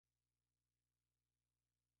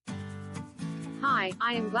Hi,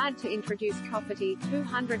 I am glad to introduce property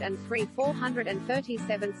 203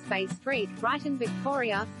 437 Space Street, Brighton,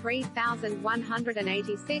 Victoria,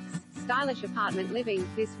 3186. Stylish apartment living.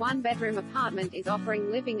 This one-bedroom apartment is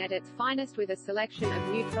offering living at its finest with a selection of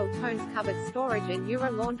neutral tones, cupboard storage and Euro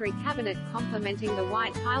laundry cabinet complementing the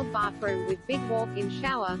white tiled bathroom with big walk-in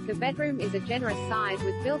shower. The bedroom is a generous size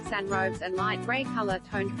with built sunroofs and light grey color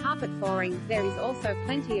toned carpet flooring. There is also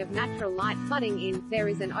plenty of natural light flooding in. There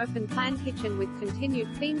is an open plan kitchen with continued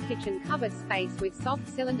theme kitchen cupboard space with soft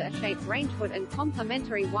cylinder-shaped range hood and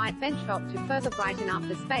complementary white bench top to further brighten up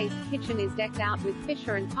the space. Kitchen is decked out with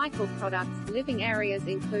Fisher & Paykel products. Living areas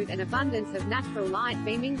include an abundance of natural light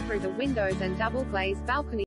beaming through the windows and double glazed balcony.